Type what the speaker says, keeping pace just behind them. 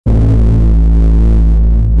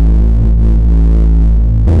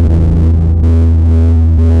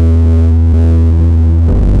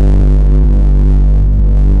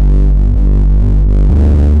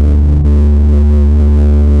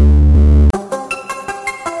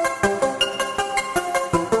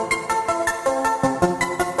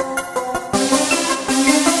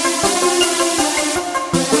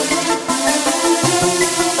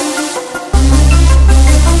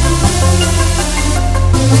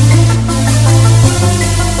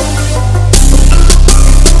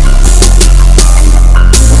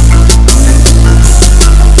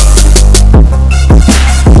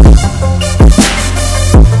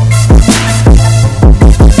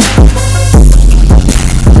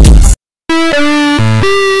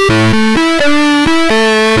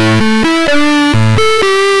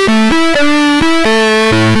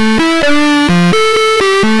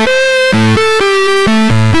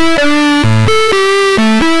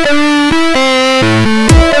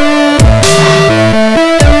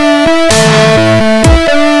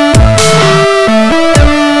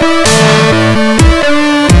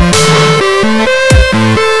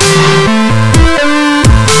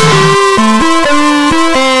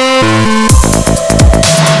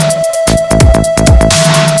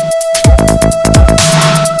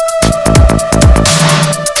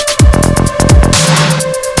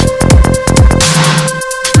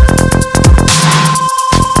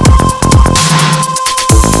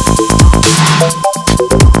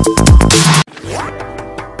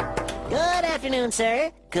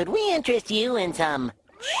afternoon, sir. Could we interest you in some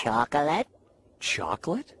chocolate?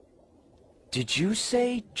 Chocolate? Did you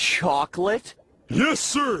say chocolate? Yes,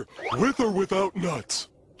 sir. With or without nuts.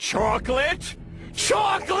 Chocolate?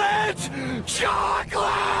 Chocolate! Chocolate!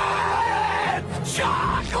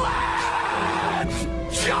 Chocolate!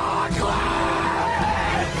 Chocolate!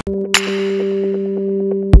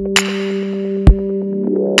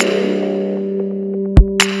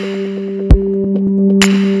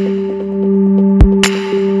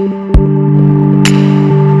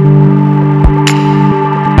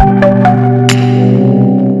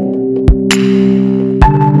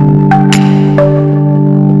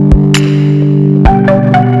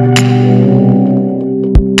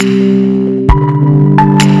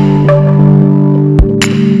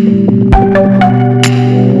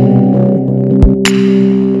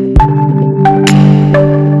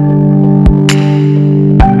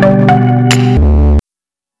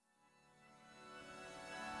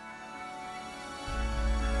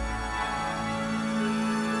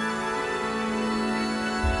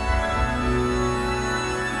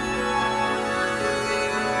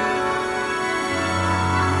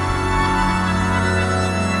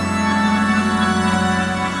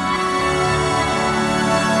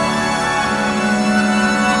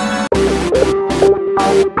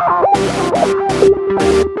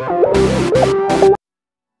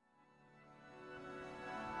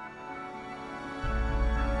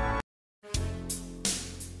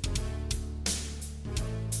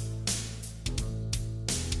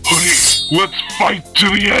 Let's fight to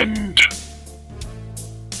the end!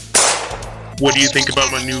 What do you think about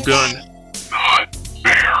my new gun? Not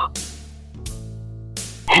fair.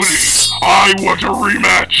 Hoodie, I want a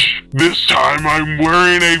rematch! This time I'm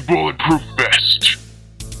wearing a bulletproof vest.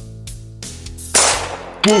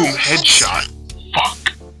 Boom, headshot.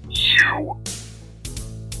 Fuck you.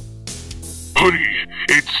 Hoodie,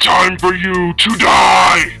 it's time for you to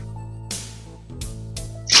die!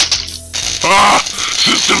 Ah!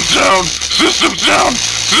 Systems down! Systems down!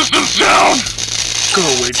 Systems down! Go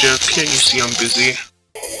away, Jeff. Can't you see I'm busy?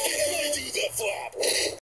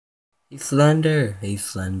 He's slender, he's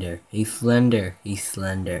slender, he's slender, he's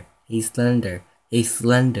slender, he's slender, he's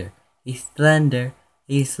slender, he's slender,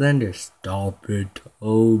 he's slender. Stop it,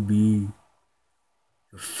 Toby.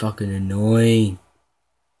 You're fucking annoying.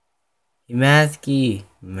 Hey, Masky,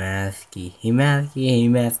 Masky, hey, Masky, hey,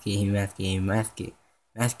 Masky, hey, Masky, hey, Masky,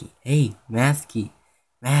 Masky, hey, Masky.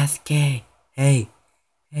 Masky, hey,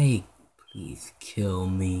 hey, please kill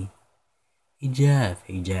me. Hey Jeff,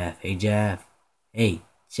 hey Jeff, hey Jeff, hey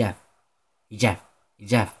Jeff, hey Jeff, hey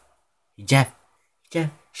Jeff, hey Jeff, hey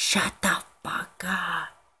Jeff, shut the fuck up.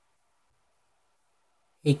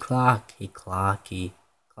 Hey Clock, hey Clocky,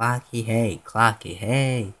 Clocky, hey, Clocky,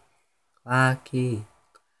 hey, Clocky,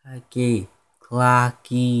 Clocky,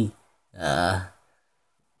 Clocky,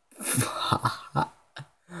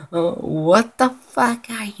 what the fuck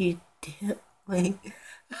are you doing?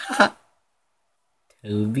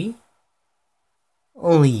 Toby?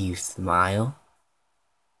 Only you smile.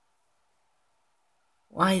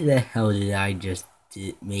 Why the hell did I just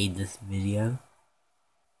made this video?